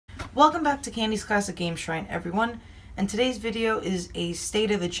Welcome back to Candy's Classic Game Shrine, everyone, and today's video is a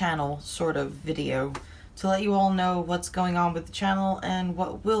state of the channel sort of video to let you all know what's going on with the channel and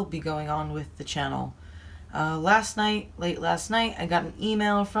what will be going on with the channel. Late last night, I got an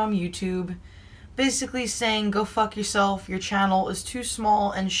email from YouTube basically saying, go fuck yourself, your channel is too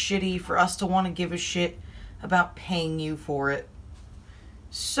small and shitty for us to want to give a shit about paying you for it.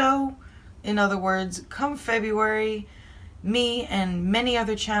 So, in other words, come February, me and many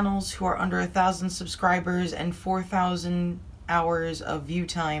other channels who are under 1,000 subscribers and 4,000 hours of view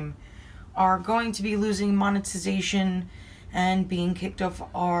time are going to be losing monetization and being kicked off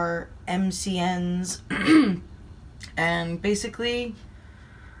our MCNs and basically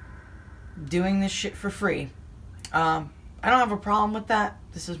doing this shit for free. I don't have a problem with that.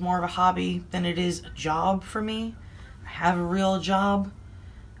 This is more of a hobby than it is a job for me. I have a real job.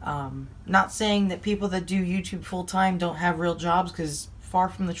 Not saying that people that do YouTube full-time don't have real jobs, because far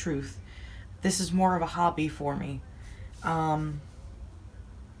from the truth. This is more of a hobby for me. However,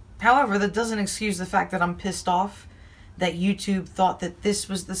 that doesn't excuse the fact that I'm pissed off that YouTube thought that this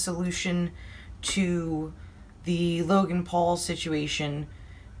was the solution to the Logan Paul situation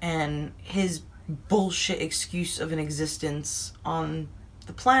and his bullshit excuse of an existence on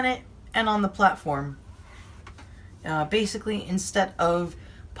the planet and on the platform. Basically, instead of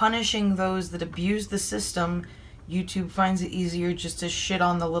punishing those that abuse the system, YouTube finds it easier just to shit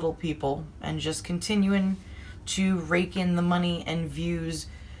on the little people and just continuing to rake in the money and views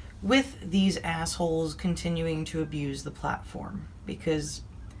with these assholes continuing to abuse the platform. Because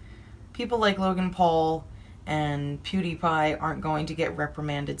people like Logan Paul and PewDiePie aren't going to get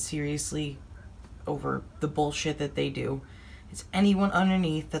reprimanded seriously over the bullshit that they do. It's anyone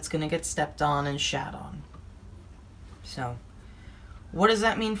underneath that's going to get stepped on and shat on. So, what does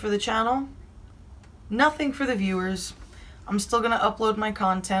that mean for the channel? Nothing for the viewers. I'm still going to upload my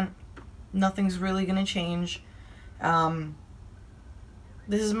content. Nothing's really going to change.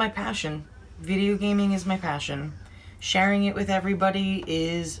 This is my passion. Video gaming is my passion. Sharing it with everybody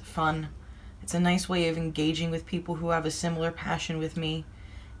is fun. It's a nice way of engaging with people who have a similar passion with me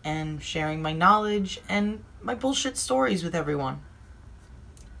and sharing my knowledge and my bullshit stories with everyone.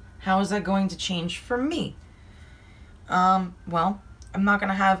 How is that going to change for me? Well, I'm not going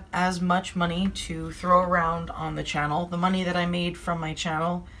to have as much money to throw around on the channel. The money that I made from my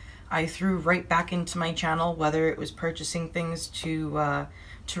channel, I threw right back into my channel, whether it was purchasing things to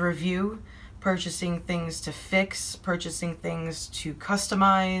review, purchasing things to fix, purchasing things to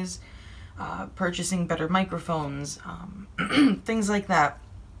customize, purchasing better microphones, things like that.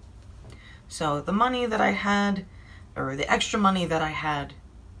 So the money that I had, or the extra money that I had,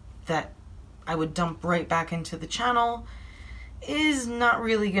 that I would dump right back into the channel, is not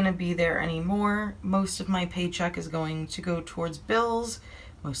really going to be there anymore. Most of my paycheck is going to go towards bills,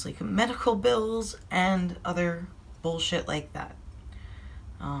 mostly medical bills and other bullshit like that.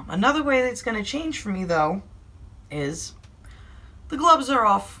 Another way that's going to change for me, though, is the gloves are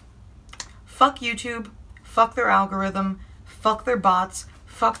off. Fuck YouTube, fuck their algorithm, fuck their bots,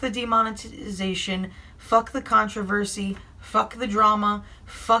 fuck the demonetization, fuck the controversy, fuck the drama,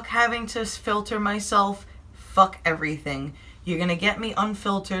 fuck having to filter myself, fuck everything. You're gonna get me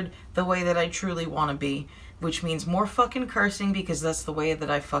unfiltered the way that I truly want to be, which means more fucking cursing because that's the way that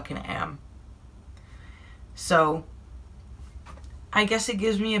I fucking am. So, I guess it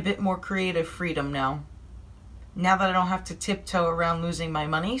gives me a bit more creative freedom now. Now that I don't have to tiptoe around losing my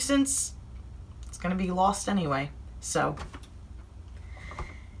money, since it's gonna be lost anyway. So,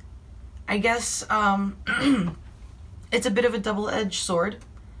 I guess, it's a bit of a double-edged sword.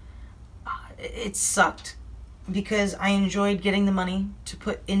 It sucked because I enjoyed getting the money to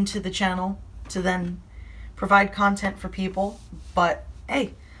put into the channel to then provide content for people. But,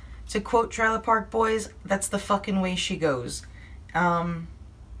 hey, to quote Trailer Park Boys, that's the fucking way she goes.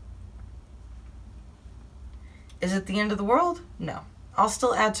 Is it the end of the world? No. I'll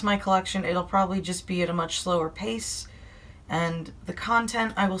still add to my collection. It'll probably just be at a much slower pace. And the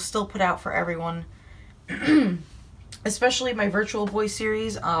content I will still put out for everyone. Especially my Virtual Boy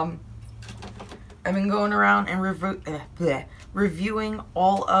series. I've been going around and reviewing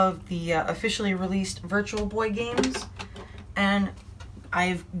all of the officially released Virtual Boy games, and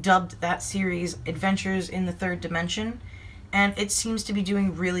I've dubbed that series Adventures in the Third Dimension, and it seems to be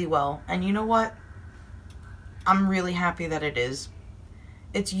doing really well. And you know what? I'm really happy that it is.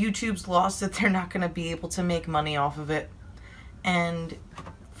 It's YouTube's loss that they're not going to be able to make money off of it, and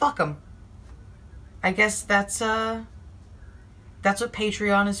fuck them. I guess that's what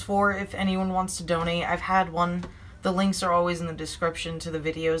Patreon is for, if anyone wants to donate. I've had one. The links are always in the description to the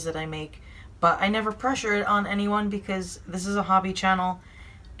videos that I make. But I never pressure it on anyone because this is a hobby channel.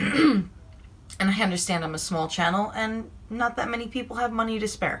 And I understand I'm a small channel and not that many people have money to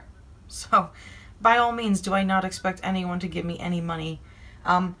spare. So, by all means, do I not expect anyone to give me any money.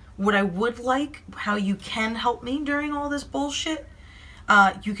 What I would like, how you can help me during all this bullshit,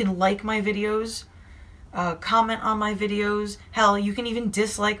 you can like my videos, comment on my videos. Hell, you can even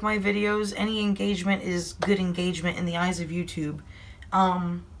dislike my videos. Any engagement is good engagement in the eyes of YouTube.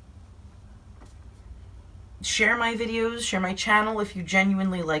 Share my videos, share my channel if you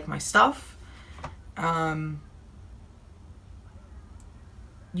genuinely like my stuff.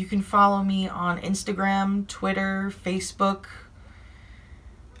 You can follow me on Instagram, Twitter, Facebook.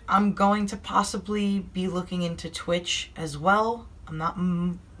 I'm going to possibly be looking into Twitch as well.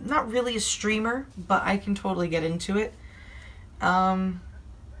 I'm not really a streamer, but I can totally get into it. Let's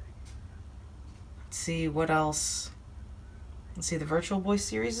see what else. Let's see, the Virtual Boy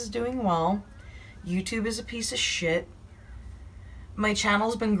series is doing well. YouTube is a piece of shit. My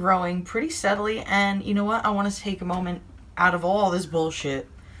channel's been growing pretty steadily, and you know what? I want to take a moment out of all this bullshit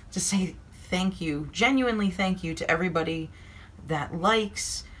to say thank you, genuinely thank you to everybody that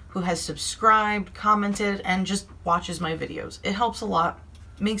likes, who has subscribed, commented, and just watches my videos. It helps a lot.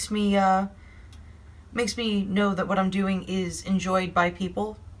 Makes me know that what I'm doing is enjoyed by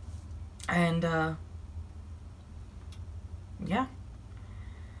people. And yeah.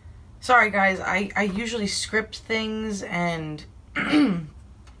 Sorry guys, I usually script things, and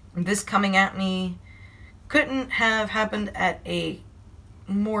this coming at me couldn't have happened at a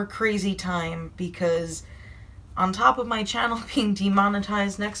more crazy time, because on top of my channel being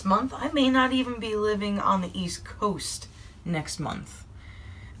demonetized next month, I may not even be living on the East Coast next month.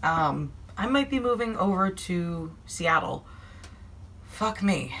 I might be moving over to Seattle. Fuck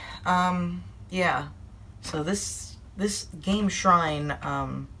me. Yeah. So this game shrine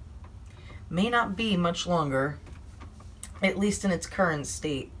may not be much longer, at least in its current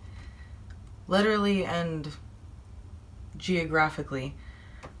state, literally and geographically.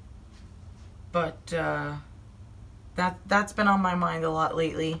 But that's been on my mind a lot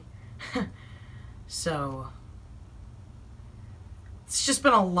lately. So it's just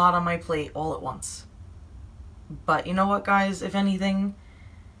been a lot on my plate all at once. But you know what, guys? If anything,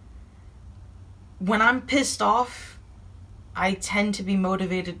 when I'm pissed off, I tend to be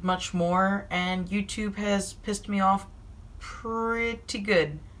motivated much more, and YouTube has pissed me off pretty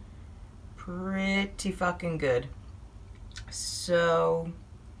good. Pretty fucking good. So,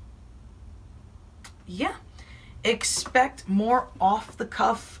 yeah. Expect more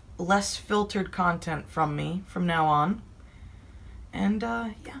off-the-cuff, less filtered content from me from now on. And,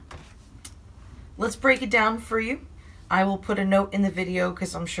 yeah. Let's break it down for you. I will put a note in the video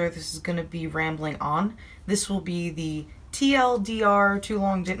because I'm sure this is going to be rambling on. This will be the TLDR, too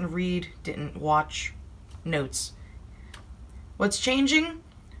long didn't read, didn't watch notes. What's changing?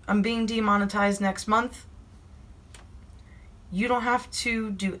 I'm being demonetized next month. You don't have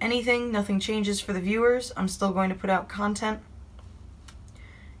to do anything. Nothing changes for the viewers. I'm still going to put out content.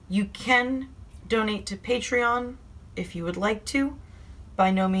 You can donate to Patreon if you would like to.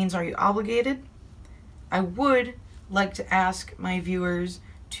 By no means are you obligated. I would like to ask my viewers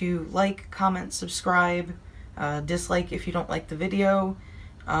to like, comment, subscribe, dislike if you don't like the video.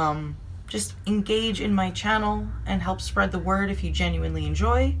 Just engage in my channel and help spread the word if you genuinely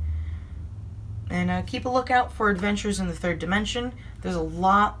enjoy. And keep a lookout for Adventures in the Third Dimension. There's a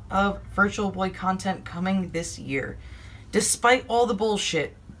lot of Virtual Boy content coming this year. Despite all the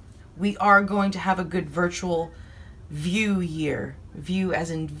bullshit, we are going to have a good virtual VUE year. VUE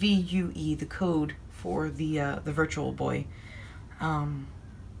as in VUE, the code for the Virtual Boy. I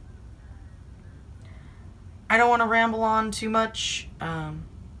don't want to ramble on too much.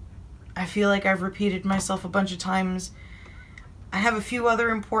 I feel like I've repeated myself a bunch of times. I have a few other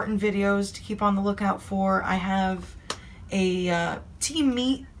important videos to keep on the lookout for. I have a Team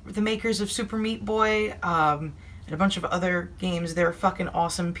Meat, the makers of Super Meat Boy, and a bunch of other games. They're fucking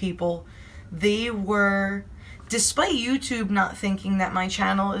awesome people. They were, despite YouTube not thinking that my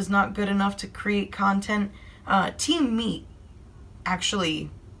channel is not good enough to create content, Team Meat actually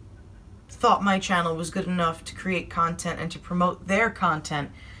thought my channel was good enough to create content and to promote their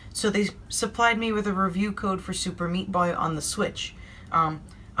content. So they supplied me with a review code for Super Meat Boy on the Switch. I'm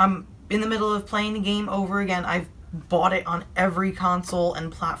in the middle of playing the game over again. I've bought it on every console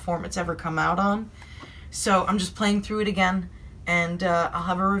and platform it's ever come out on. So I'm just playing through it again, and I'll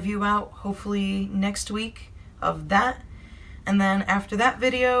have a review out hopefully next week of that. And then after that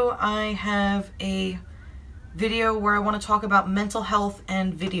video, I have a video where I want to talk about mental health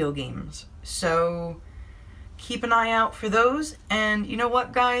and video games. So keep an eye out for those. And you know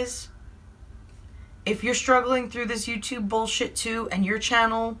what, guys? if you're struggling through this YouTube bullshit too, and your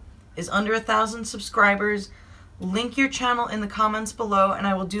channel is under 1,000 subscribers, link your channel in the comments below, and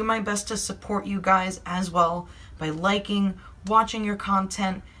I will do my best to support you guys as well by liking, watching your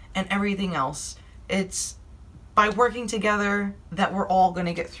content, and everything else. It's by working together that we're all going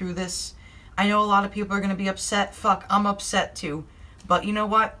to get through this. I know a lot of people are going to be upset. Fuck, I'm upset too. But you know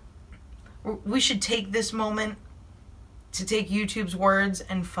what? We should take this moment to take YouTube's words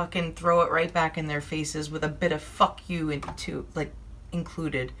and fucking throw it right back in their faces with a bit of fuck you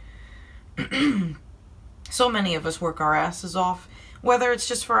included. So many of us work our asses off, whether it's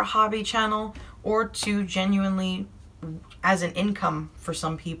just for a hobby channel or to genuinely as an income for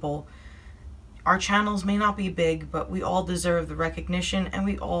some people. Our channels may not be big, but we all deserve the recognition and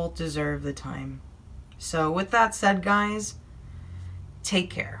we all deserve the time. So with that said, guys, take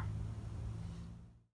care.